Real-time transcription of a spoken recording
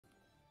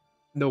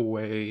No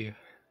way.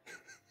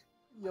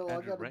 Yo,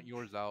 Andrew, rent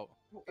yours out.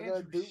 I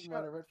gotta do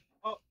my rent.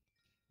 Oh,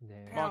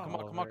 Come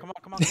on, damn. come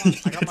on.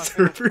 I got my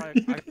fatal proc.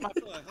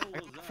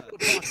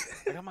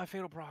 I got my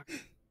fatal proc.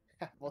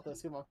 Well,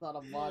 that's him. I'm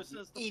not a No, mod. it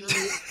says the Idiot.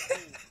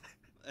 person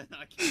and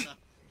I cannot.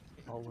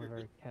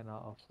 Oliver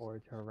cannot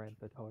afford to rent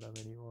the totem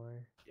anymore.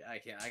 Yeah, I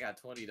can't. I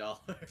got $20.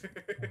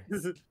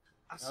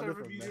 I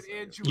serve using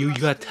Andrew. You and I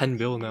got still 10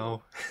 bill beat you.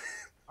 now.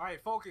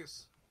 Alright,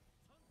 focus.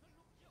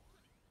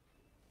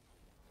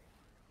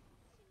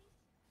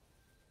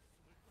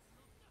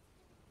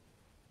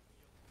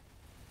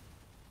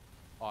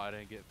 Oh, I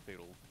didn't get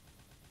fatal.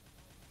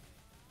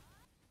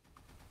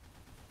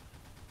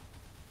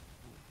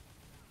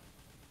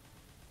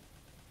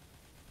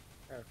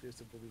 I refuse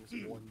to believe it's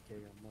 1K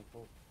on my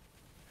phone.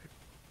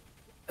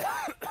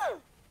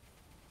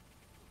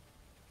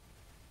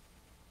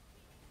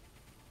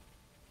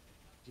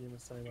 Jim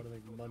is telling me how to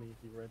make money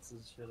if he rents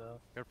his shit out.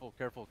 Careful,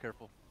 careful,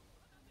 careful.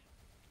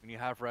 We need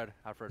half red,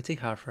 half red. I take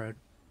half red.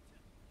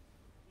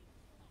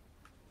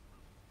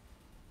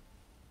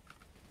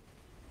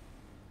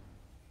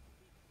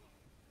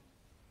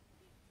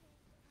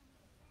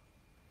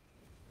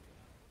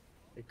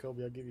 Hey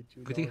Kobe, I'll give you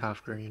 $2. We take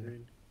half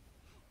green.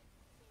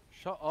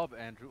 Shut up,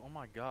 Andrew. Oh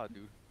my god,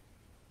 dude.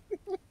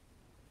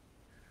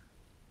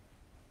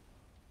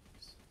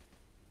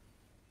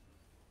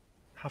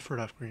 Half red,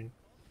 half green.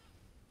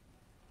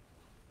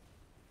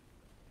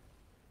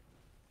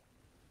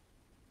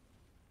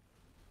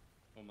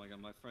 Oh my god,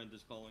 my friend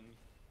is calling me.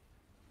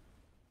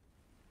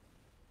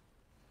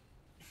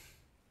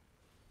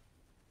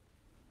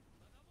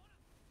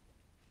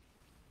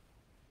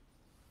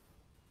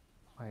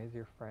 Why is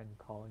your friend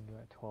calling you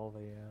at 12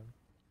 a.m.?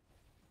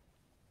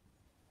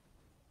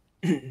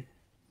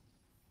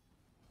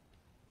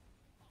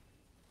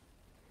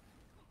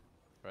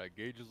 Alright,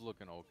 Gage is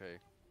looking okay.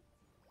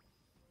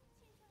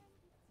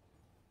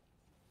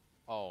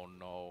 Oh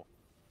no.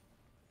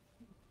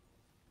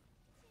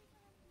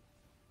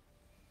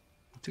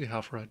 Take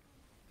half red.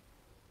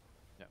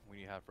 Yeah, we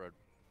need half red.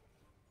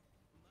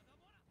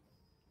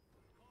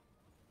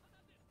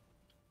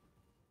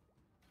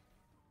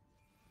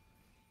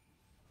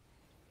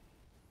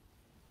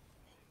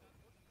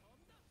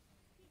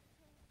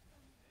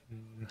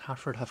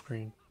 Half red, half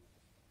green.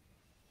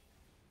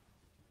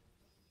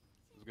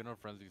 There's gonna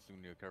frenzy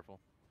soon, you careful.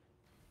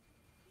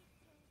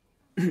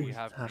 We need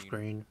half Half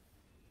green.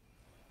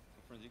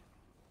 Frenzy.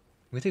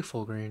 We take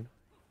full green.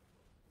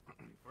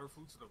 Bird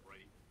flew to the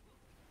right.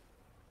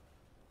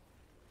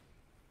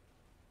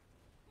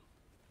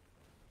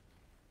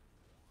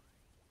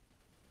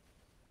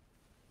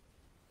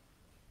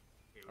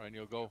 Alright,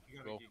 Neil, go. You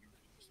gotta Go. get your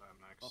this time,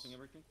 Max. Popping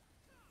everything?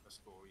 Let's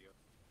go, yeah.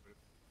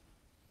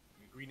 I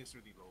mean, green is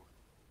really low.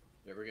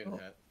 Yeah, we're getting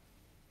hit.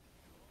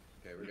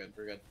 Okay, we're good.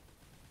 We're good.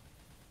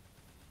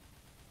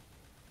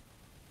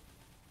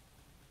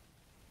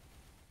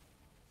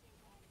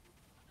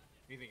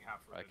 Anything half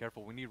red. Alright,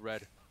 careful. We need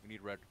red. We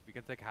need red. We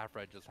can take half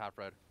red, just half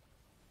red.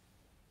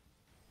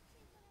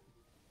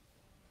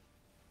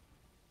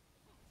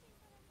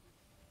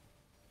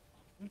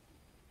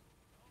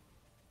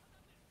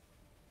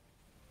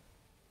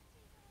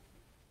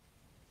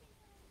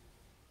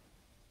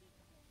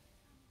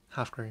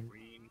 Half green.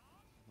 Green.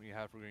 We need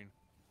half green.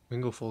 We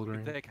can go full We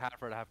green. can take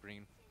half red, half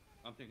green.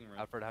 I'm taking red.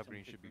 Half red, half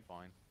Someone green should be take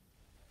fine.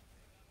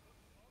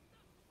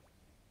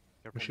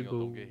 We Careful, should Neil, go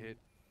don't get hit.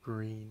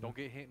 green. Don't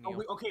get hit, Oh, Neil.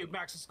 wait, okay,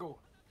 Max, let's go.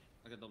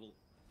 I got double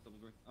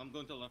green. I'm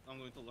going to left. I'm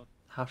going to left.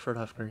 Half red,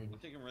 half green. I'm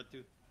taking red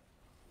too.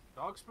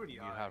 Dog's pretty We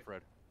need high. half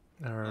red.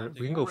 Alright,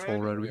 taking we can go red.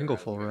 full red. We can go We're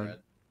full we're red.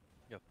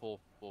 Yeah, full.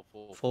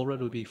 Full red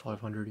would we be need full.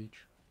 500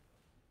 each.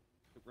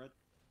 Took red.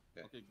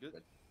 Okay, Okay, good.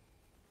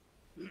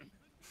 good.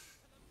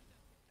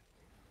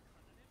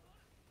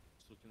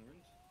 Switching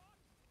rings.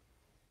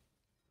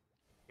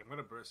 I'm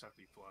gonna burst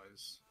after he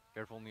flies.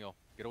 Careful, Neil.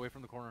 Get away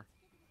from the corner.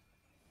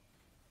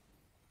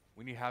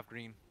 We need half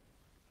green.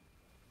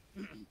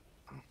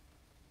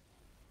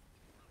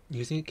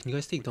 You think? Can you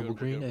guys take We're double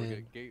good, we're green good, we're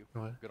and good.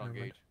 what? Good on Never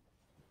mind. Gage.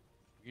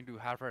 You can do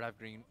half red, half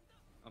green.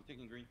 I'm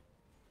taking green.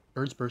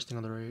 Bird's bursting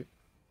on the right.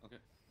 Okay,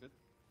 good.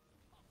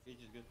 Gage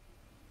is good.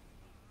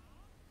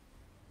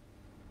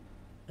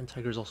 And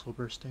Tiger's also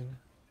bursting.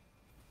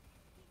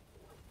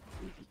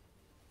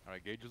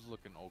 Alright, Gage is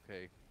looking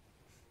okay.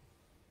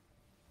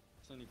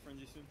 Sending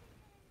frenzy soon.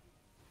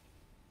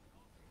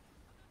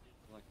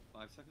 Like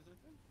 5 seconds, I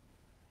think.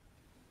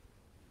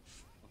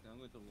 Okay, I'm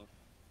going to the left.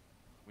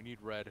 We need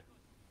red.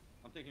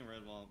 I'm taking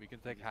red while We can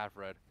take half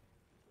red.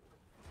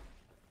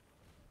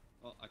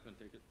 Oh, I couldn't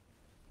take it.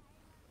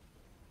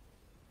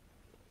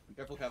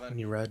 Careful, We Kevin.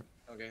 need red.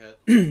 Okay, hit.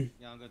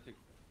 Yeah, I'm gonna take.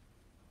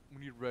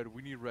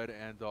 We need red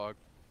and dog.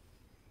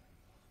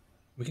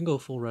 We can go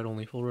full red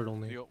only. Full red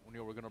only. Neil,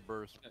 we're gonna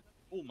burst. Okay.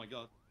 Oh my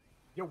god.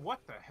 Yo, what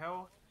the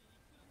hell?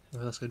 Oh,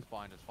 that's good. It's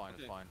fine, it's fine,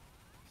 Okay. it's fine.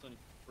 Sunny,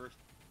 first.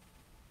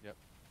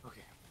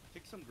 Okay.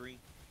 Take some green.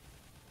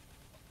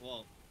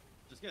 Well,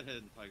 just get hit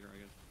in Tiger,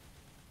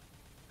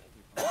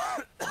 I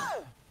guess.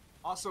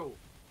 Also,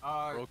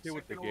 We're okay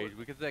with the second Gage. order-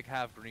 We can take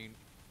half green.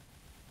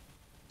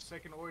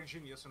 Second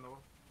origin, yes or no?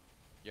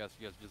 Yes,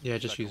 yes. Yeah,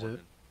 use just second use it.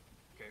 origin.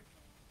 Okay.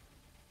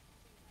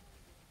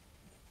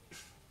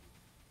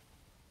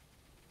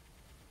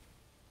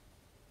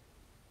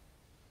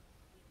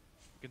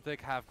 You can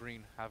take half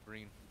green, half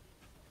green.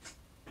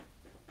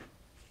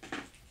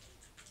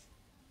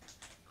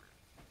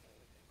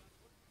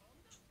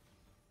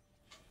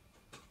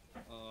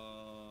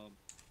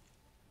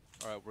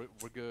 All right,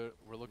 we're good.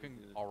 We're looking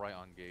good. all right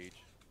on gauge.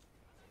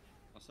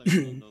 I'll send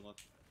you the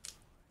left.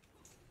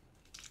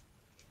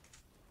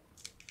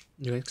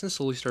 You guys can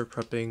slowly start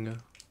prepping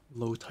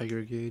low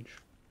tiger gauge.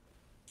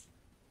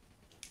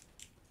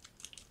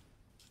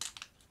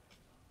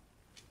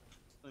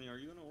 Sonny, are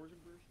you in an origin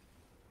burst?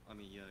 I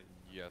mean, yeah.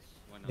 Yes.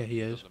 Why not? Yeah,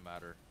 he is. Doesn't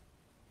matter.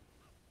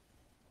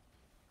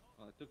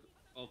 I took.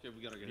 Okay,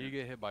 we gotta get You him.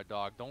 get hit by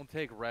dog. Don't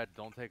take red.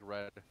 Don't take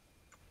red.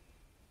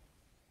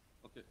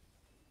 Okay.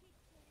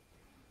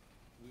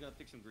 We gotta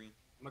take some green.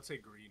 I'm gonna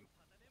take green.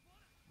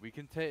 We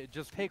can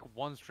just take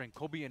one string.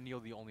 Kobe and Neil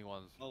the only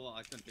ones. Oh, well,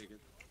 I couldn't take it.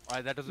 All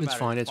right, that doesn't It's matter.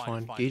 fine, it's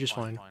fine. Gauge is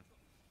fine.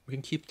 We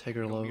can keep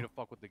tiger We don't low. need to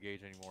fuck with the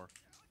gauge anymore.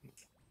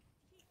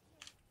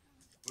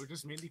 We're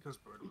just mainly because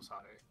bird was high.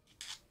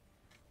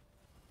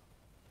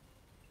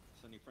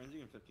 Sunny frenzy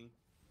in 15.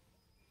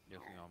 Yes,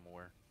 yeah, I'm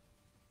aware.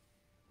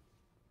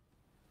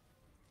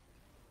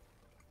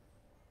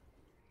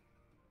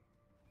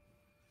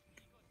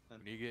 We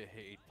need to get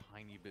hit a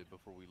tiny bit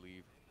before we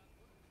leave.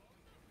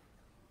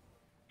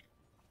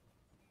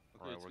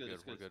 Okay, Alright, it's we're good, good,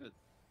 it's we're good, it's good. good.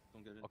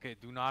 Don't get it. Okay,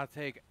 do not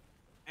take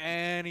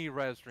any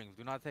red strings.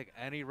 Do not take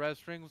any red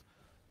strings.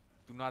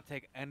 Do not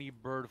take any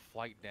bird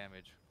flight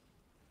damage.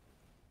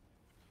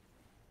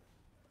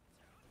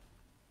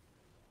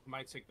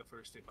 Might take the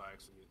first hit by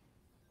accident.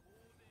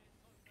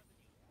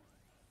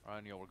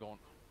 Alright, Neil, we're going.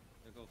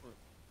 Yeah, go for it.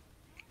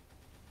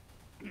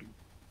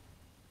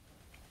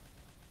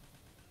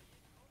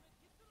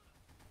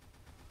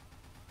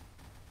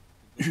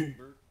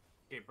 Bird.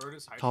 Okay, bird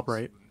is hiding. Top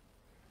right. soon.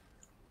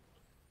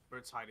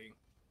 Bird's hiding.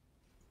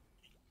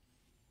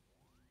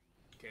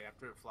 Okay,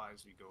 after it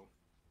flies, we go.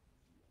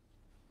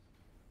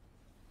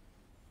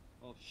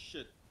 Oh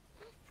shit.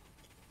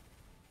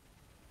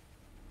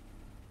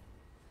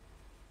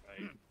 Right.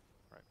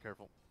 Alright,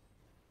 careful.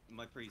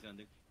 My prey's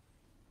ending.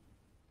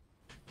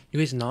 You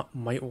guys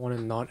might want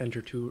to not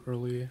enter too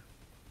early.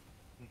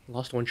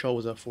 Last one shot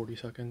was at 40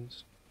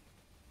 seconds.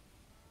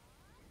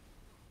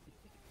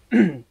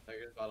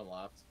 Tiger's bottom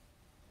left.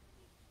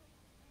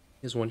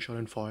 He has one shot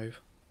in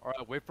 5.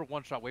 Alright, wait for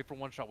one shot, wait for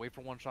one shot, wait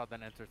for one shot,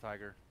 then enter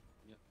Tiger.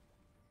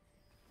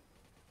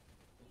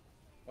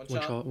 One One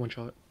shot. shot, one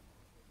shot.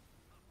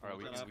 Alright,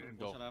 we One can, shot we after,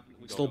 can one go. shot after, We we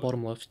can Still go.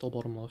 bottom left, still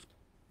bottom left.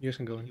 You guys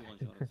can go in. He one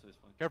shot us, so it's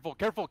fine. Careful,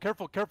 careful,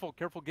 careful, careful,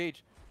 careful,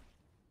 gauge.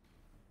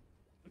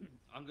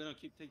 I'm gonna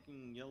keep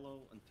taking yellow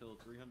until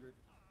 300.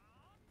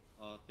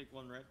 Take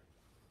one red.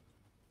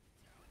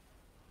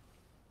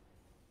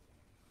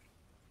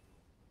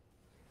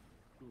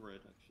 Two red,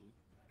 actually.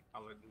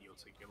 I'll let Neil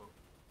take yellow.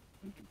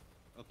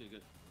 Okay,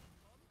 good.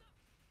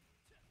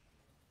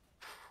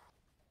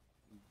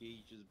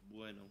 Gauge is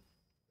bueno.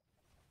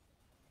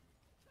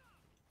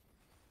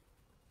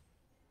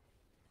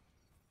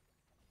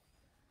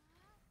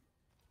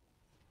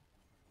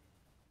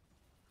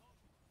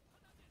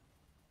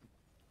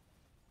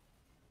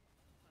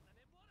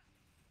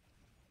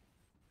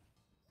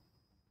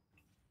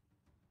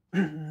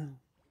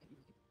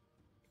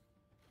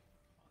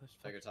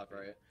 Tiger top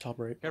right. Top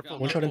right. Careful,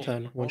 One shot in careful.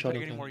 10. One Don't shot take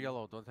in any 10. more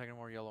yellow. Don't take any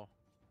more yellow.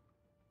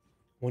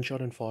 One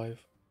shot in 5.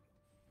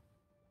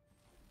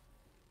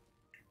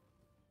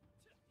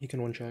 He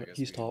can one I shot. guess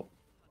He's we can- top.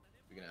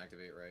 We can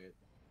activate right.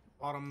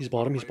 Bottom. He's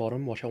bottom, he's right.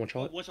 bottom. Watch out, one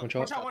shot. one shot, One shot.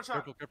 One shot, one shot.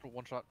 Careful, careful,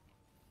 one shot.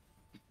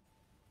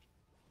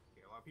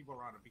 Okay, a lot of people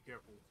around it. Be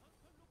careful.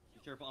 Be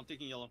careful, I'm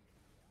taking yellow.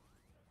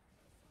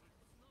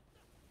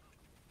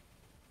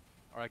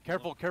 Alright,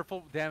 careful,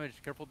 careful damage,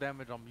 careful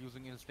damage. I'm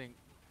using instinct.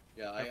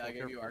 Yeah, Careful, I gave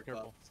you careful, arc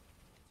careful.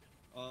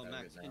 buffs.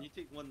 Max, good can now. you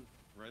take one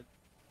red?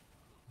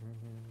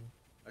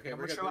 Okay, I'm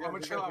we're gonna good. chill out, I'm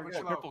gonna chill out, I'm gonna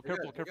chill out. Careful,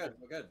 careful, We're careful. good.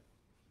 We're good.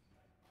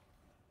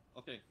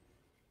 Okay.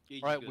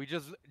 Gauge Alright, is we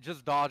good.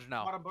 just dodge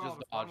now. Bottom, Just bottom,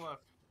 dodge. bottom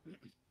left.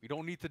 We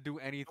don't need to do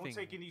anything. Don't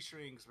take any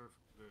strings. We're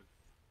good.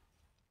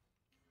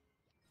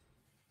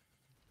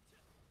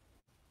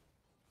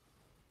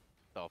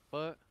 The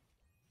fuck?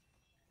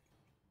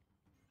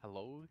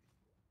 Hello?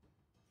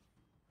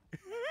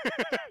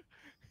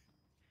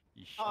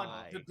 You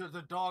shy.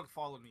 The dog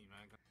followed me,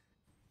 man.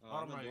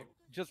 Bottom I'm gonna right.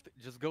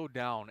 Just go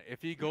down.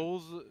 If he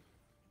goes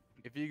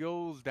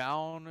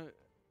down,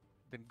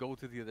 then go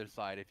to the other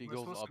side. If he Let's-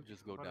 goes let's- up,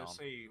 just go I'm gonna down.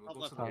 say, we'll Top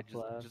go left. to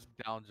Yeah, Top left. just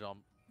down jump.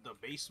 the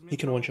basement. He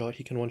can one though. shot.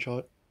 He can one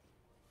shot.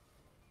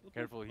 What the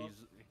Careful, fuck?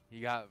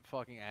 he got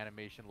fucking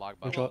animation locked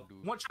by One shot. one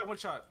dude. One shot, one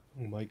shot.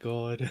 Oh my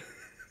god.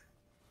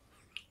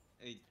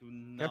 Hey, do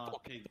not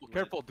Careful, take careful, red.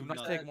 careful. Do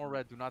not take more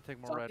red. Do not take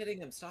more Stop red. hitting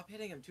him. Stop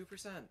hitting him.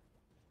 2%.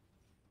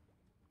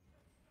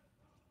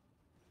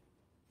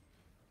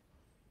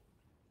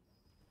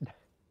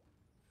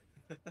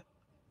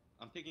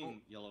 I'm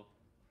taking yellow.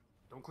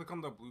 Don't click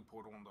on the blue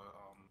portal on the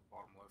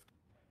bottom left.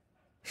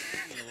 I'm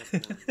taking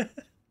yellow for-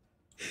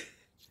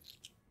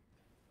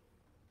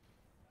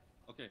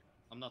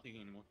 I'm not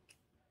taking anymore.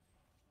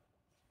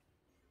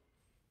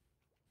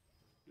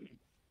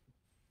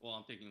 Well,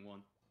 I'm taking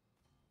one.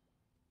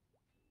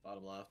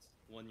 Bottom left.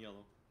 One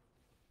yellow.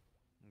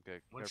 Okay.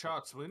 One careful.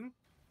 shot's win.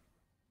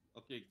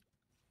 Okay.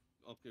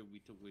 Okay, we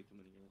took way too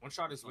many yellow. One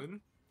shot is Fine. win.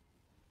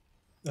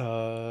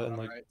 And Top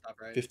like right, top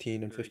right.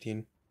 15 and Very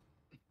 15.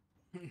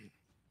 You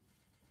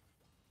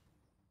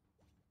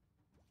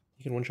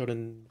can one shot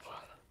in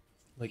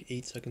like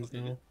 8 seconds Okay,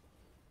 now. good.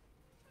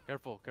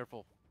 Careful,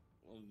 careful.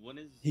 Well, when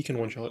is He can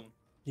when one are we shot. going?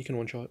 You can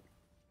one shot.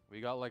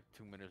 We got like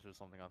 2 minutes or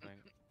something, I think.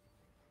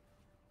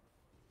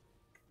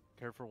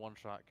 Careful, one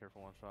shot.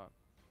 Careful, one shot.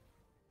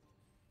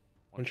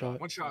 One shot. One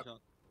One shot. shot.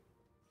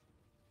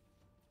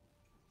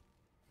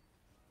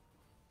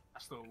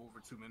 That's still over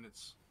 2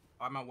 minutes.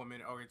 I'm at 1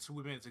 minute. Okay, 2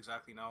 minutes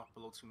exactly now.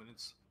 Below 2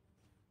 minutes.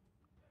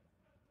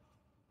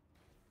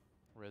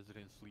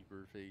 Resident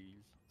sleeper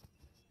phase.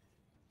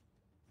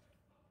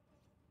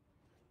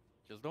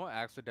 Just don't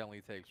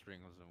accidentally take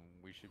strings, and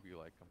we should be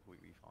like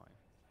completely fine.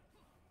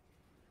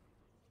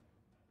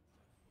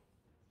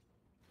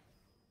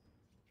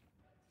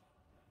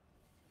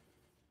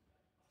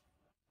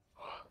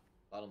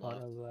 Bottom left.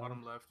 Bottom left.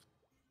 Bottom left.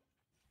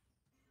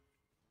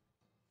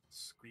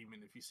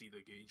 Screaming if you see the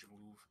gauge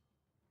move.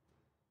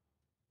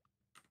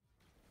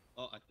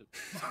 Oh, I took.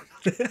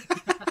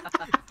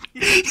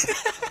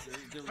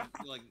 There was,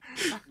 like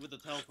with the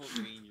teleport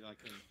range, I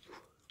can.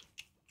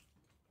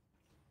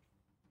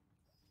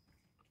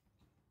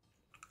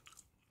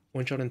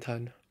 One shot in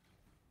 10.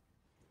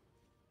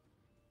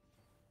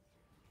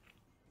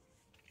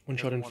 One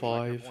shot in Careful, one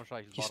shot, 5. careful, one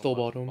shot, He's still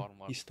left, bottom. left.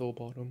 He's still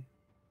bottom.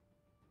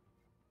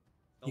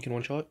 He can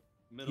one Teleport. shot.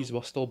 Middle.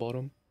 He's still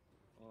bottom.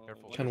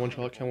 Careful. Can one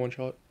shot. Can one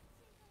shot.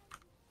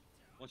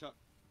 One shot.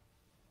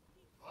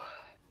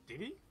 Did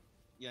he?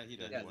 Yeah, he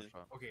did. Yeah, he one did.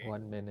 shot. Okay.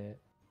 1 minute.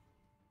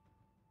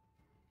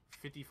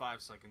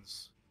 55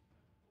 seconds.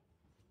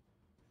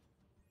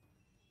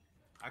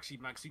 Actually,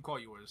 Max, you call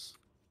yours.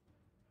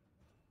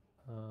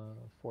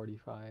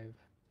 45.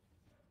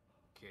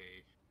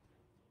 Okay.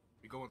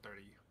 We going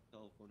 30.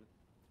 Teleported.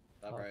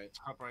 Top Oh. right.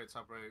 Top right,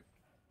 top right.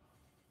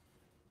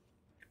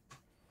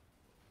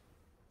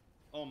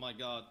 Oh my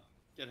god.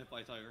 Get hit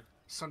by tiger.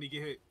 Sunny,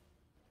 get hit.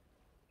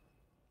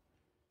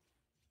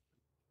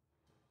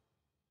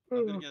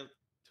 I'm gonna get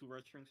 2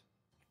 red strings.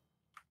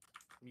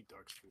 Need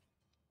dark street.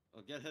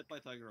 Get hit by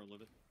tiger or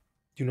live it.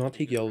 Do not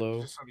take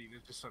yellow. Just Sunny,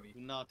 just Sunny.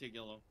 Do not take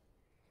yellow.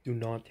 Do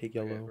not take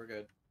Okay, yellow. we're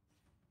good.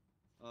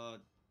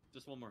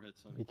 Just one more hit,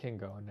 son. We can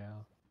go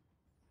now.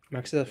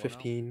 Max is at Go now.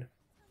 15.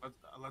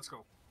 Let's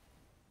go.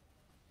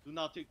 Do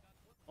not take.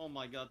 Oh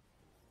my god.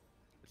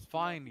 It's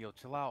fine, Neil.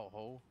 Chill out,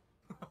 ho.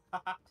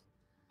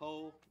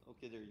 Oh,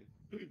 okay, there you.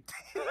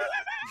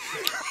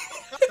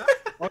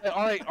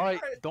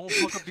 Alright. Don't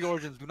fuck up the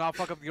origins. Do not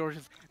fuck up the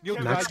origins. Neil,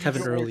 do Max not use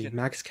Kevin your early. origin.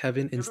 Max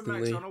Kevin Give it Max,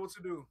 instantly. I don't know what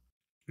to do.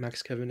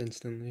 Max Kevin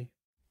instantly.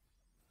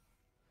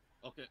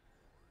 Okay.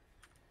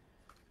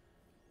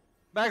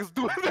 Max,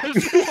 do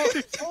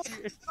it.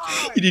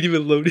 He didn't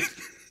even load it.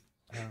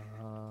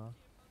 Uh,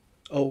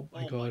 Oh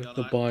my god,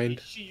 the bind.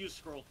 She used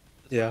scroll.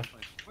 It's Yeah. fine,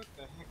 it's fine. What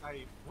the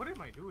heck? What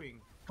am I doing?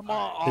 Come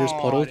on. There's Oh,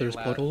 puddles, it didn't there's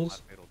last.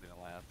 puddles. My fatal didn't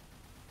last.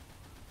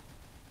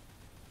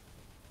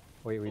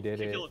 wait, we did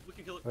We can it. kill it. We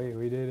can kill it. Wait,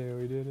 we did it.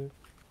 We did it.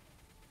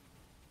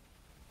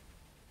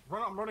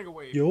 Run! I'm running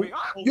away. Yo. Wait,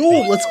 ah! Yo,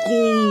 let's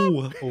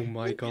go! Oh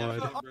my Yeah, god.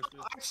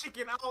 I'm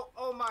chicken out.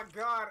 Oh my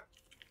god.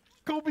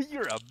 Kobe,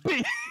 you're a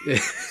bitch.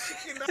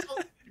 Chicken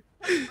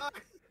out.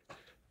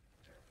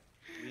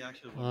 We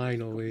actually won.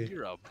 Finally.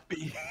 You're a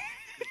bitch.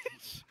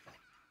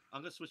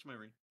 I'm gonna switch my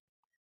ring.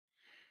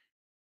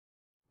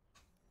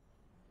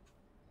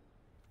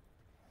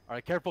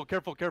 Alright, careful. Um,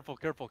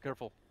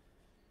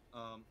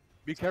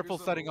 Be Tiger's careful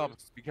the setting up.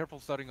 lowest. Be careful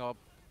setting up.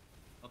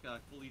 okay, I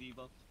fully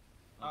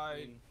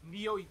debuffed.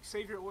 Neo,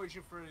 save your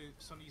origin for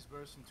Sunny's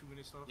burst in 2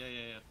 minutes though.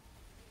 Yeah.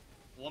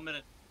 1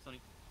 minute, Sonny.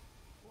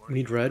 We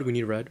need red, we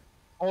need red.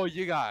 Oh,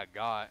 you got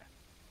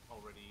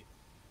already.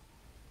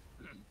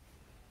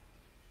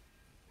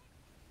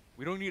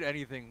 We don't need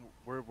anything.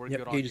 We're Yep,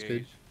 good on gauge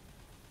gauge. is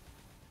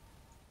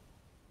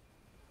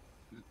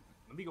good.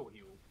 Let me go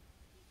heal.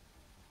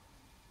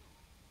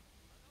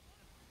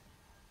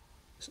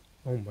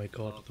 Oh my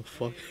god, what the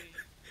fuck?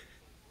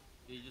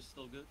 Gauge is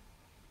still good.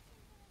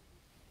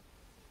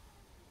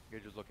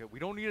 Gauge is okay. We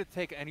don't need to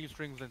take any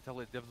strings until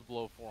it dips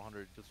below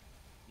 400. Just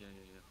Yeah.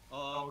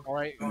 Oh,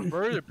 alright.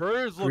 Bird's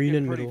looking Green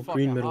and pretty middle, fucking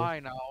green middle. high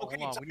now. Okay,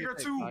 Hold on, we need Tiger to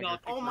take 2. Tiger.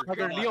 Oh my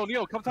Tiger, god.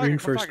 Neil, come Tiger. Green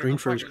come first, Tiger, green come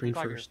first, Tiger, green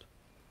come Tiger. first.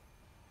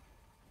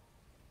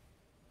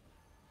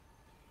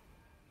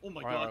 Oh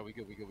my Alright, god. we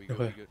good.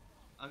 Okay.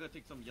 I'm gonna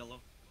take some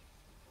yellow.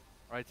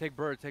 Alright, take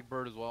bird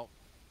as well.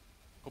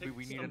 Kobe, Take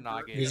we need a some not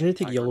bird. gauge. He's gonna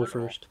take Tiger yellow as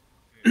well. first.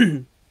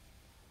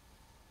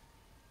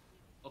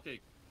 Okay,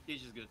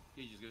 gauge is good.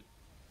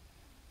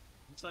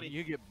 Sonny,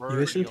 You get You bird.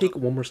 guys can Neil. take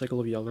one more cycle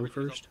of yellow Everything's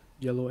up. first.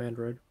 Yellow and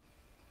red.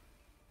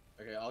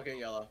 Okay, I'll get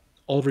yellow.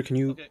 Oliver, can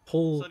you okay.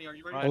 pull... Sonny, are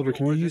you ready? Alright, Oliver,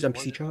 can you origin, use MC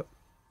origin. chop?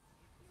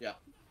 Yeah.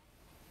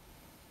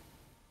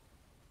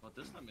 Oh,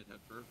 this time it had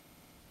curve.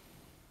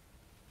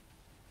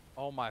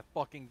 Oh my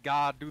fucking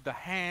god, dude, the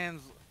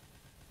hands.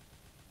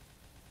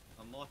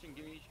 I'm launching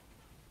gauge.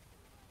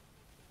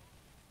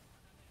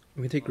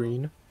 We can take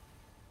green.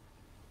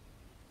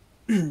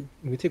 We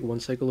can take one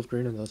cycle of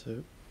green and that's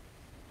it.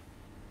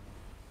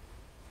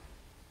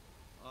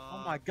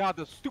 Oh my god,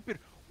 the stupid.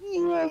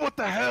 Whoa, what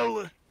the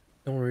hell?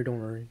 Don't worry, don't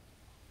worry.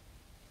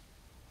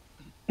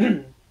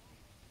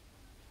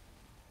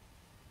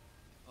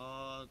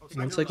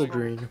 One cycle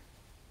green.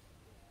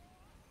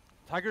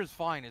 Tiger's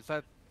fine. Is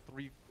that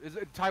 3? Is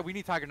it Ty? We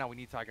need Tiger now. We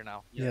need Tiger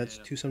now. Yeah, it's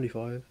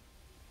 275.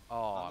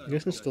 Oh, You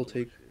guys can still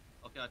take.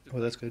 Okay, I took Oh,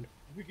 that's good.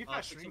 We get that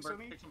take string, some bird.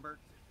 Sonny? Take some bird.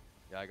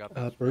 yeah, I got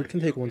that. Bird can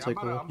take one Okay, I'm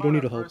cycle. about You don't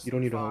need to to help. burst You don't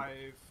in need to help.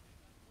 5.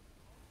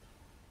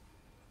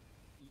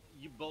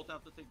 You both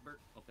have to take bird.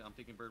 Okay, I'm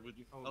taking bird with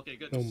you. Oh. Okay,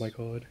 good. Oh my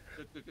god.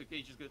 Good.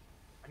 Gauge is good.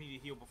 I need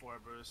to heal before I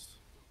burst.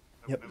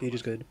 Yep, Never gauge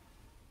is mind. good.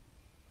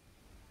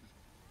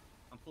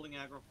 I'm pulling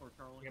aggro for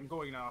Carlin. Okay, I'm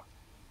going now.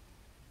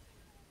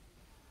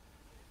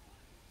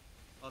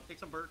 Take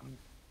some bird.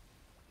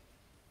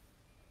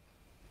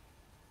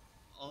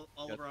 All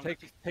Yeah, around.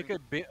 take a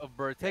bit of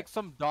bird. Take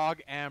some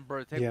dog and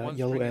bird. Take Yeah, one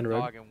yellow string and of red.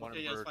 dog and one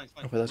Okay, yeah, it's bird. fine, it's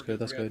fine. Okay, that's We're good.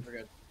 That's We're good. We're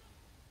good.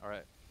 All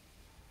right.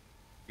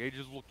 Gauge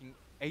is looking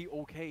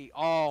a-okay.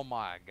 Oh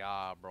my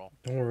god, bro.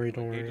 Don't worry,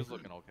 don't Gauge worry. is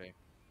looking okay.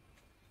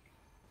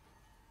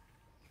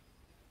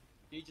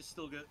 Gauge is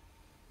still good.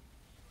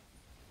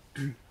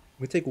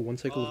 We take one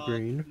cycle of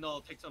green.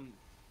 No, take some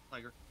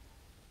tiger.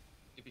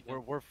 If you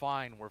can. We're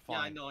fine. We're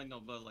fine. Yeah, I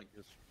know, but like.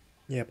 Just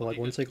Yeah, but like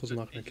Okay, one good, cycle's good,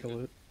 not gonna gauge is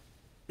kill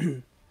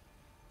good. it.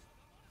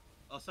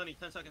 Sunny,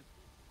 10 seconds.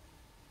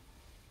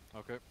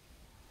 okay.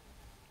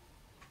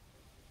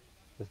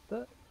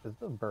 Does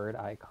the bird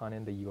icon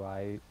in the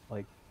UI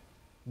like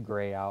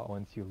gray out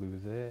once you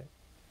lose it?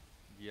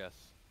 Yes.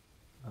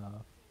 Uh,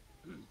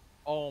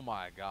 Oh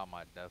my god,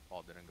 my death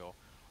ball didn't go.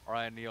 All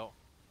right, Neil.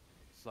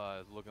 It's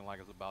looking like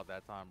it's about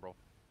that time, bro.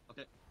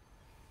 Okay.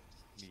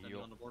 Standing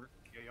Neil. on the border.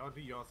 Yeah, y'all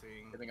do y'all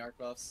thing. Giving arc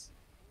buffs.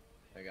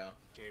 There you go.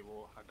 Okay,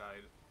 well, I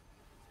died.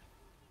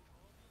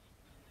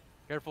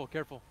 Careful,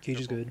 careful. Gauge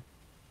is careful. good.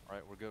 All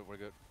right, we're good. We're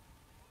good.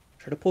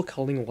 Try to pull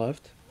Kaling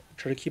left.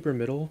 Try to keep her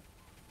middle.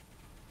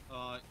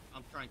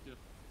 I'm trying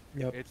to.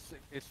 Yep.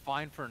 It's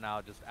fine for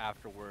now. Just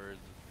afterwards,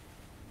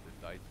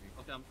 it's dicey.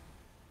 Okay, I'm.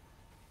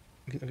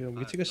 We can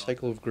Alright, take a done.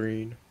 cycle of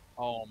green.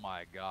 Oh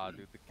my god,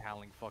 dude, the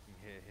Kaling fucking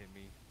hit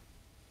me.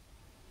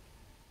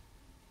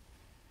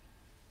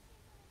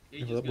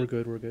 Gauge is We're good.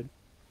 good, we're good.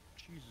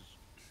 Jesus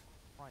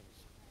Christ.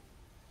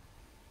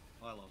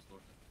 Oh, I lost door.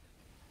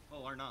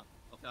 Oh, or not.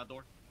 Okay, that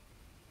door.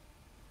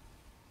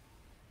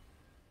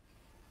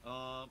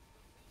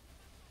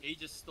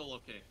 Gauge is still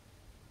okay.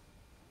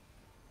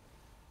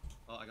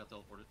 Oh, I got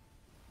teleported.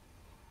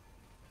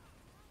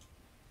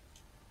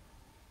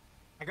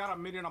 I got a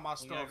minute on my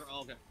Pulling stuff. aggro.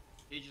 Oh, okay.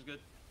 Gauge is good.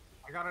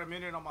 I got a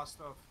minute on my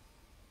stuff.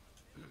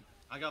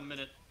 I got a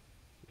minute.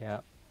 yeah.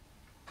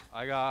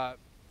 I got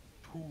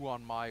 2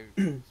 on my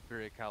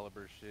spirit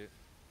caliber shit.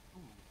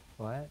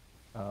 What?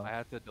 Oh, I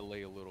had to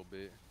delay a little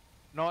bit.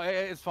 No,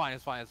 it's fine.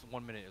 It's fine. It's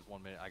 1 minute. It's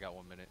 1 minute. I got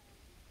 1 minute.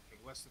 Okay,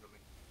 less than a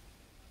minute.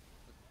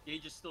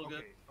 Gauge is still Okay,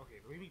 good. okay,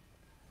 maybe.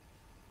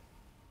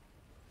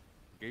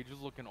 Gauge is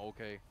looking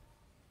okay.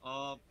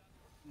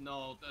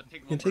 No,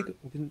 take We one can bird. take,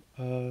 we can,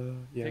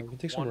 yeah, Take we can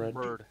take some one red.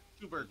 bird.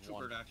 Two bird, Just two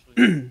one. bird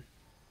actually.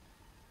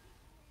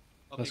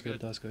 Okay, That's good,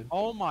 that's good.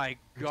 Oh my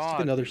Let's god.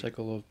 take another dude.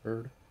 cycle of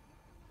bird.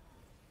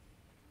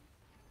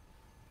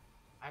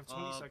 I have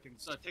 20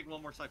 seconds. So take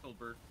one more cycle of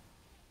bird.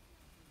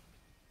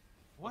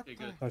 What okay,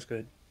 the? good. That's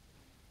good.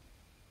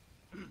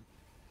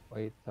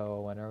 wait.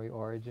 So when are we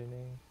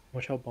origining?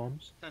 Watch out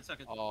bombs. 10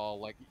 seconds.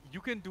 Like you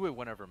can do it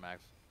whenever,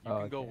 Max. You Oh,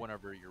 can go okay.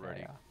 whenever you're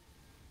ready. Yeah.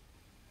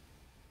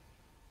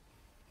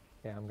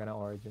 Yeah, I'm gonna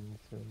origin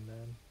soon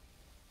then.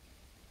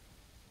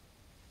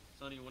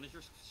 Sonny, when is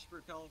your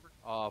spirit caliber?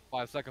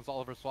 5 seconds.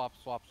 Oliver, swap.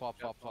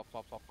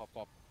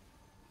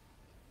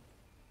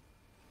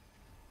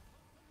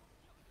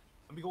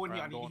 Let me go in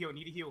here. I Alright, need to I'm heal. I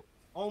need to heal.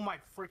 Oh my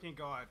freaking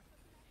god.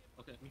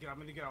 Okay. I'm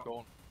gonna get out.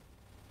 Going.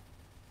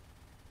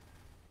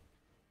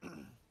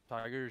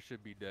 Tiger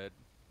should be dead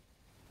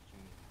soon.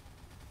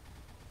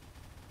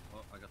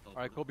 Oh, I got the. All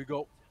right, Kobe,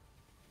 go.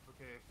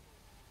 Okay.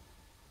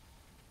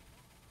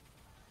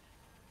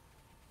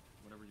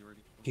 Whenever you're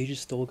ready. Gauge is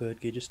still good,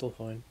 gauge is still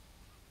fine.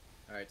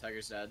 Alright,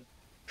 Tiger's dead.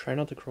 Try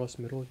not to cross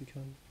middle if you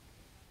can.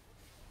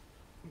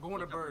 I'm going to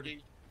Look out for bird.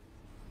 gauge.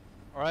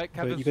 All right,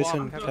 Kevin, you guys swap.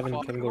 send Kevin-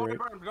 swap. Kevin go go to right.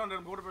 bird. I'm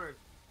done. Go to bird.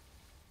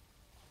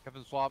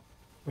 Kevin, swap.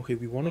 Okay,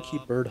 we want to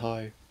keep bird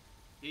high.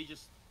 Gauge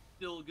is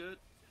still good.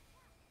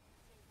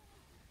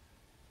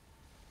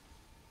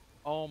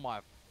 Oh my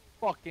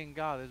fucking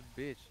god, this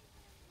bitch.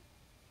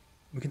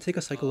 We can take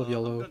a cycle of I'm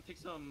yellow. gonna take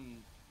some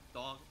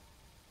dog.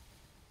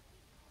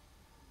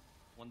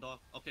 One dog.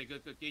 Okay,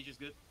 good. Gauge is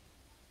good.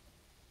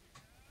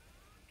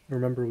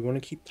 Remember, we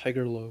want to keep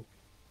tiger low.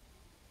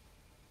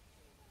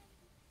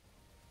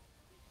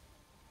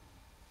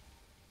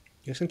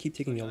 You guys can keep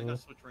taking I yellow. gotta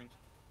switch rings.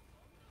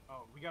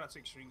 Oh, we gotta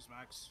take strings,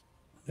 Max.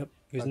 Yep,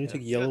 you guys need to Okay.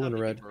 take yellow Yeah, and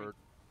I'm red. taking Bird.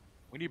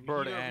 We need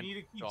bird and we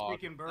need to keep dog.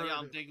 taking Oh, bird yeah,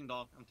 I'm taking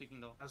dog. I'm taking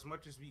dog. as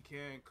much as we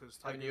can, because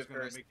Having Tiger's you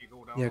gonna first. make it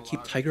go down. Yeah, a keep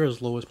lot. Tiger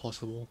as low as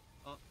possible.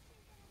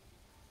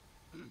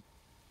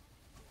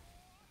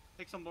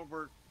 Take some more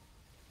bird.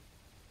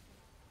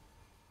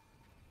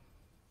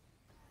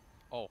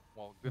 Oh,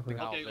 well, good thing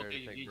I was Okay, there okay,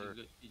 to take Gage is bird.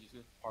 good. Gage is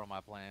good. Part of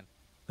my plan.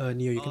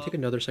 Neo, you can take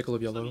another cycle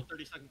of yellow.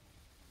 30 seconds.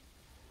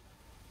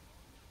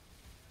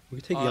 We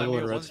can take Uh, yellow Neo,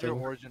 and red when's your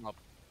still. origin up?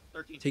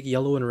 13. Take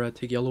yellow and red.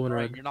 Take yellow and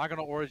Alright, red. you're not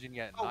gonna origin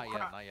yet. Oh, Not yet.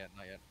 crap. Not yet.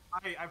 Not yet.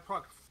 I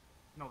proc.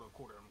 No, the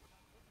quarter.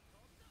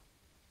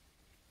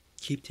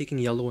 Keep taking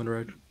yellow and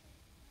red.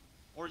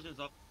 Origin's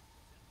up.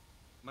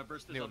 My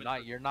burst is Neo, up.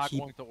 not you're not Keep-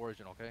 going to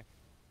origin, okay?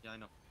 Yeah, I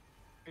know.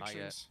 Not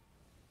yet. Extremes.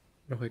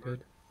 Okay,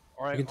 good.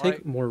 All right. You can all take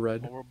right. more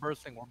red. Well, we're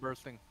bursting. We're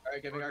bursting. All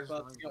right, giving our Bird is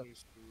clubs. doing Go.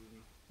 things, dude.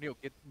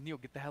 Neo,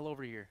 get the hell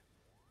over here.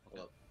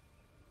 Hold up.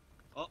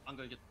 Oh, I'm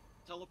gonna get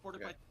teleported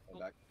Okay, by. I'm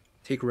back.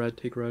 Take red.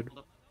 Take red. Hold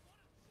up.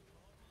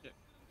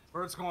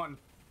 Bird's gone.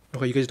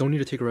 Okay, you guys don't need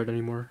to take red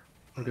anymore.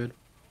 We're good.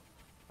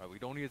 All right, we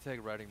don't need to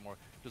take red anymore.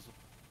 Just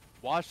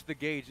watch the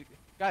gauge,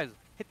 guys.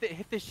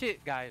 Hit the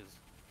shit, guys.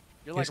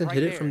 You're You like guys can right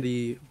hit there. it from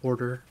the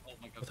border Oh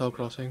my god. without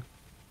crossing.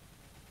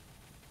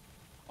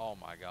 Oh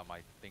my god,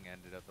 my thing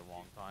ended at the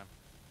wrong time.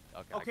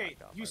 Okay. I Okay,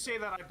 got you say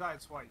that I died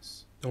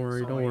twice. Don't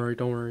worry. Don't Sorry. worry.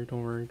 Don't worry.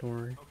 Don't worry. Don't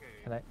worry. Okay.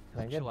 Can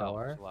I get Chill out.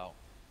 door? Chill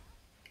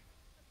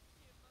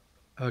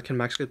out. Can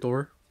Max get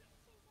door?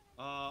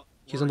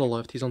 He's on the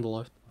left. He's on the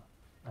left.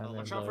 I'm in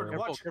watch out for blue. the-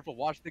 Careful, Watch. careful.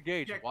 Watch the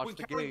gauge. Yeah, Watch when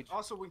the Kaling, gauge.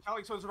 also, when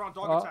Kaling turns around,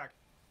 dog Oh. attack.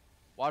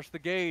 Watch the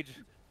gauge.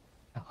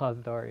 I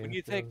lost door We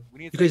need to take. instantly. We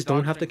need You to guys take don't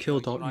dog have to strings, kill so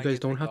we dog. do You not guys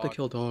get don't take have to dog.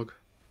 kill dog.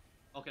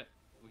 Okay,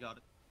 we got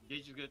it.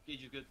 Gage is good.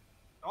 Gage is good.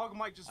 Dog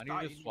might just I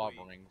die need to swap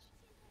anyway. rings.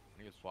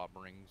 I need to swap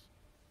rings.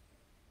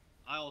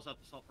 I also have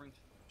to stop rings.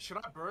 Should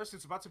I burst?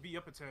 It's about to be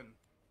up at 10.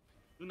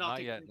 Do not Not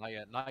take yet. rings. Not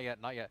yet. Not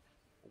yet. Not yet.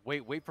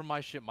 Wait for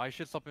my shit. My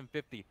shit's up in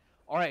 50.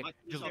 All right. My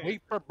shit's Just up.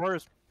 wait for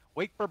burst.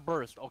 Wait for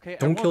burst. Okay.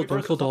 Don't Everyone kill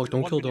burst up dog. in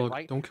Don't 1 kill minute, dog.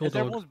 right? Don't kill Is dog.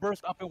 everyone's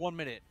burst up in 1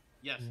 minute?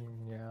 Yes.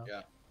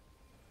 Yeah.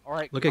 All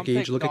right. Look at come Gage,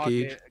 take look at dog,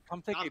 Gage.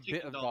 Come take I'm a bit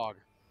taking of dog. dog.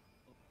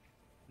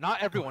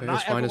 Not everyone. Okay, Not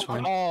it's fine, it's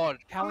everyone. fine. Oh,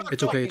 Kaling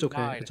It's okay. It's fucking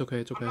okay. died. It's okay.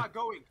 It's I'm okay. not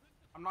going.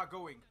 I'm not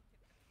going.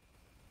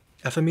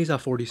 FME's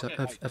at 40. Okay,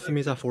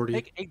 FME's at 40.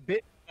 Take a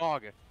bit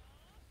dog.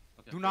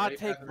 Okay. Do not Ready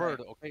for take FMA. bird.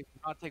 Okay. Do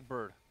not take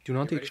bird. Do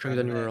not Get take ready for strings FMA.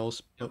 anywhere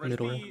else but ready.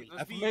 middle.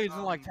 Let's be, FMA is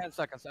in like 10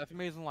 seconds.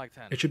 FMA is in like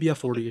 10. It should be at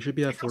 40. It should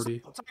be at Tiger's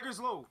 40. low, Tiger's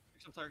low.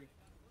 Take some target.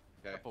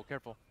 Okay,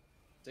 Careful.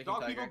 taking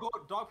Dog Tiger.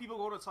 people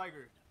go to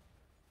Tiger.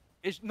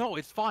 No,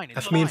 it's fine.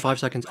 It's FMA in fine. 5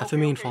 seconds.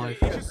 FMA in 5.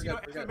 It's just, you know,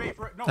 We're good. FMA,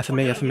 bro- no,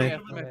 FMA, fuck FMA.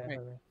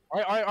 FMA.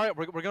 All right.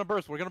 We're gonna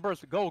burst. We're gonna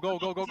burst. Go.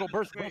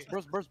 Burst.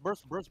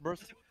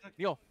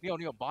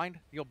 Neo, bind.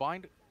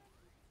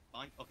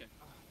 Fine. Okay.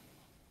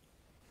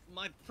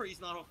 My pre's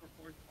not off for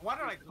 4. Why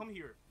did I come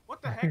here?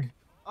 What the heck? Wait,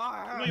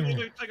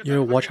 Tiger,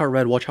 Yo, Tiger, watch Tiger. out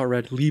red. Watch out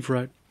red. Leave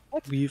red.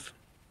 Leave.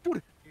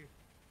 Okay,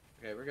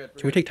 we're good.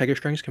 Can we take tiger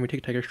strings? Can we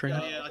take tiger strings?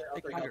 Yeah, I'll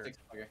take take Tiger.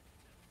 Tiger.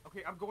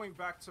 Okay, I'm going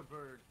back to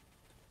Bird.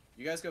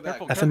 You guys go back.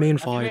 Careful. FMA in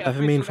 5. FMA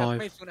FMA in soon,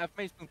 5.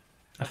 FMA soon.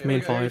 Okay, FMA in we're good,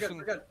 we're 5. good,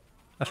 we're good.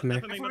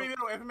 FMA.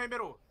 FMA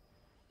middle.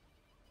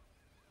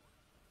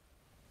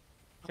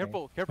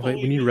 Careful. Okay,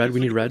 we need red. We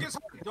need red.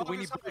 We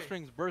need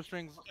burst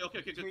strings.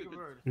 Okay, good.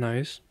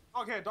 Nice.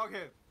 Dog head.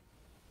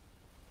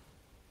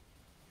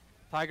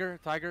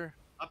 Tiger.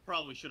 I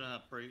probably shouldn't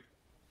have prayed.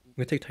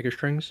 We take tiger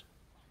strings.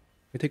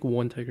 We take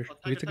one tiger. Oh,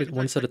 We tiger, take tiger,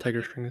 one set of tiger,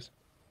 tiger tiger. strings.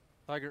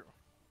 Tiger.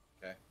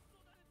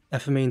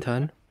 FMA in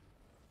 10.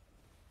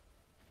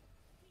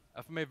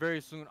 FMA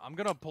very soon. I'm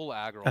gonna pull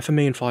aggro.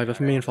 FMA in 5. FMA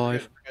in We're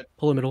 5. good, we're good.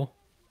 Pull the middle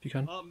if you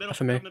can. Middle,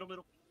 FMA.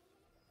 middle.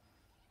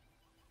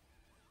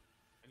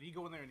 And he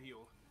go in there and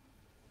heal.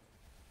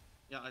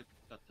 Yeah, I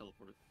got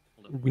teleported.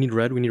 Hold up. We need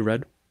red. We need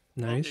red. Okay,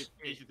 Nice.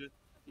 Gage is good.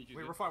 Gage is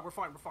Wait, good. we're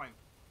fine.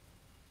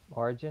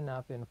 Origin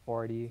up in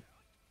 40.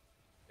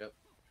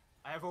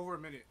 I have over a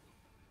minute.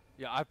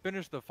 Yeah, I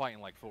finished the fight in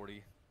like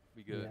 40.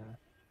 Be good. Yeah.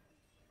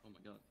 Oh my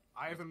god.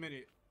 I have a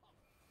minute.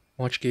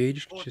 Watch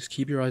Gage. Just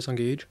keep your eyes on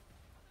Gage.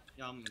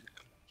 Yeah, I'm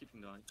keeping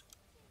the eye.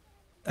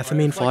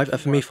 FMA in it's like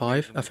 5. two FMA FMAs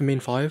 5. in the FMA in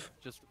field. 5.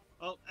 Just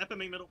Oh,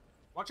 FMA middle.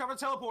 Watch out for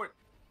teleport.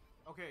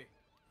 Okay.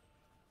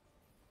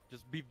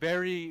 be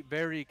very,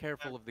 very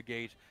careful of the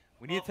gauge.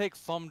 We need to take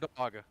some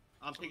dog.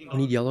 I'm taking We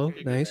need yellow.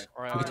 Okay, Nice.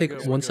 All right, We we're can take good,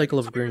 one we're good. cycle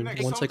of Tiger green.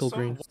 next. One Some- cycle some-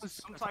 green.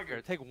 Some tiger.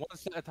 tiger. Take one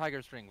set of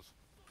tiger strings.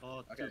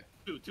 Okay.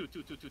 Two.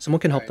 Someone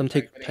can help Alright, them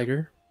take getting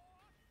tiger.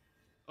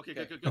 Okay,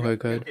 Okay. good. Okay,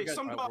 good. Okay,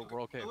 some Alright, dog.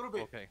 we're okay. A little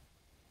bit. Okay.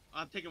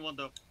 I'm taking one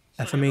though.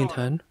 FMA in dog.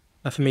 10.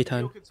 FMA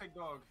 10. You can take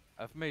dog.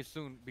 FMA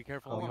soon. Be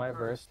careful. Oh, Oh, my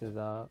burst. burst is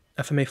up.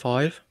 FMA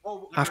 5.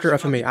 Oh, After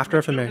there's- FMA. After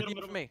Middle, FMA.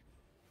 middle, FMA.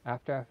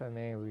 After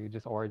FMA, we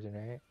just origin,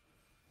 right?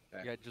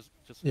 Yeah, just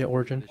Yeah, do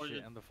origin. this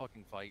shit and the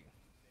fucking fight.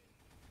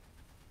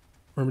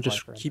 Remember,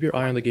 just Watch red. keep your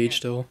eye on the gauge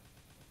still.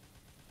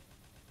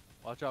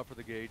 Watch out for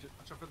the gauge.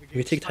 Watch out for the We can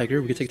gauge. take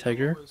tiger, we can is take the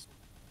tiger. lowest.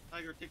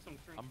 Tiger, take some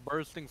string. I'm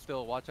bursting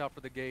still. Watch out for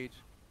the gauge.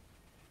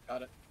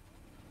 Got it.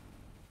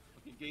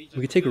 Okay, Gage We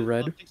is could take good.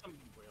 red. Take some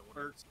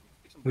birds.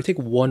 Take some We birds. take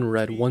one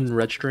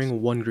red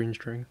string, one green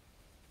string.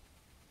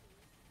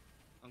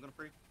 I'm gonna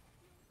pray.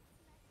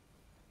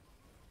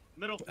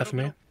 Middle. FMA.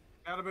 Middle.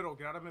 Get out of middle.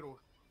 Get out of middle.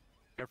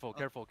 Careful,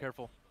 careful,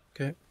 careful.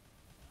 Okay.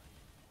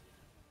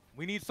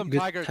 We need some Good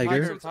tiger.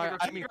 tiger. Tiger.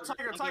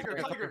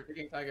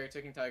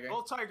 Taking tiger.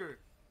 Go tiger.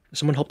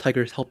 Someone help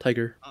tiger. Help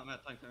tiger. I'm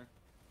at tiger.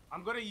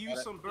 I'm gonna use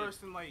that's some good.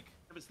 burst and like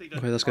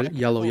Okay, that's good.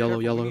 Yellow, yellow, Careful,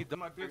 we yellow. need in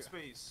my good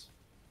space.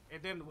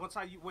 And then once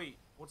I wait,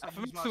 once I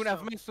use FMA my soon,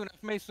 stuff, FMA soon,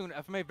 FMA soon,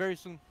 FMA very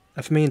soon.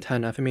 FMA in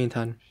 10. FMA in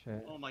 10.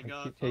 Shit. Oh my I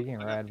god. keep taking I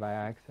got red by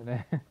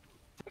accident.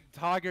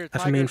 Tiger, FMA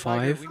tiger, in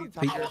tiger. 5. We need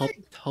Wait, tiger.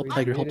 help We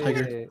tiger. Help did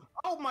tiger. it.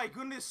 oh my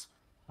goodness.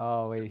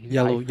 Oh wait, he's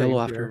Yellow, I yellow framed you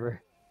after.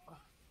 over.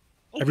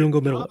 Everyone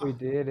go middle. We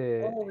did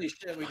it. Holy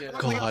shit, we did it.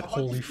 God,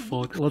 holy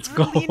fuck. Let's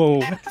go. Oh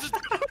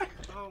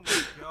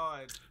my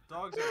god.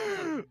 Dogs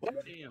are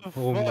Damn.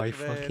 Oh my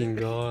Fuck, man. fucking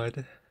god.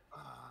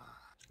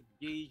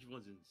 The gauge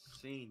was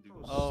insane, dude.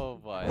 Oh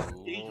my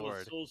The gauge was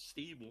lord. so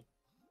stable.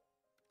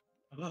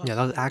 Yeah,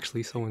 that was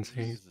actually so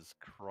insane. Jesus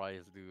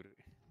Christ, dude.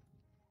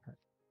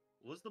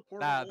 Was the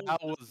portal? That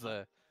was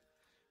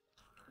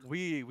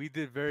we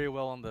did very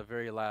well on the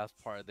very last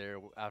part there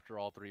after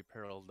all three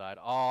perils died.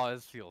 Oh,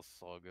 this feels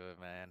so good,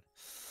 man.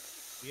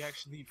 We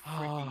actually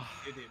freaking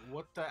did it.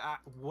 What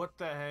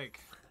the heck?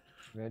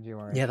 Glad you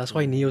weren't Yeah, that's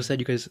why shooting Neo me. said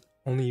you guys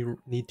only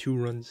need 2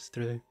 runs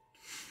today.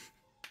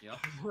 Yeah.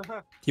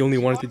 He only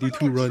wanted to do I 2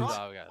 forgot runs. Good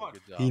job, guys.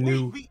 Good job. He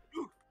knew. Wait,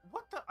 dude,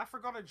 what the? I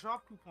forgot a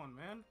drop coupon,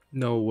 man.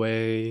 No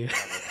way. I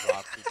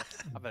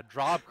have a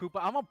drop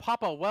coupon. I'm gonna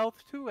pop a wealth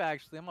too,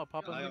 actually. I'm gonna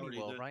pop Yeah, I a mini already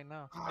wealth did. right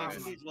now. Hey,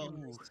 please, well,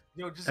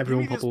 Yo, just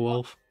Everyone give me pop a this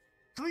wealth.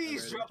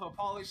 Please Alright. drop a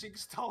polishing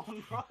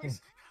stone,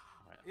 guys.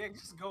 Yeah,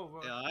 just go,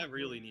 bro. yeah, I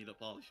really need a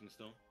polishing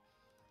stone.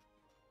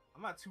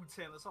 I'm at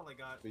 210. That's all I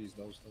got. Please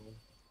don't stone.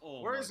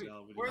 Oh Where my is it?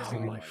 god, we Where is didn't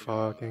Oh it? get my it.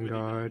 fucking We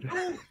didn't god. get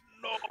it.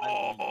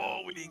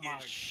 No, we didn't Oh my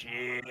get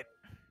shit.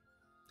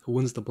 Who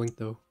wins the blink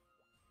though?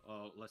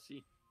 Let's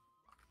see.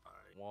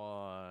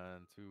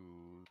 One,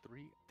 two,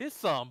 three. This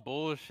some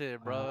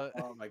bullshit, bro.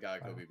 Oh my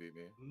god, Kobe beat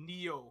me.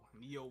 Neo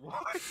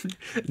what?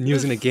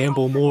 Neo's gonna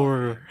gamble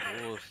more.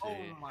 Bullshit. Oh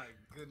my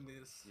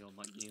goodness. Yo,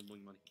 my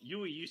gambling money.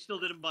 You still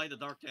didn't buy the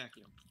dark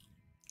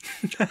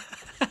tachyon.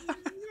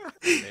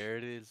 There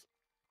it is.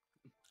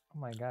 Oh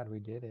my god, we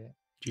did it.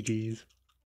 GG's.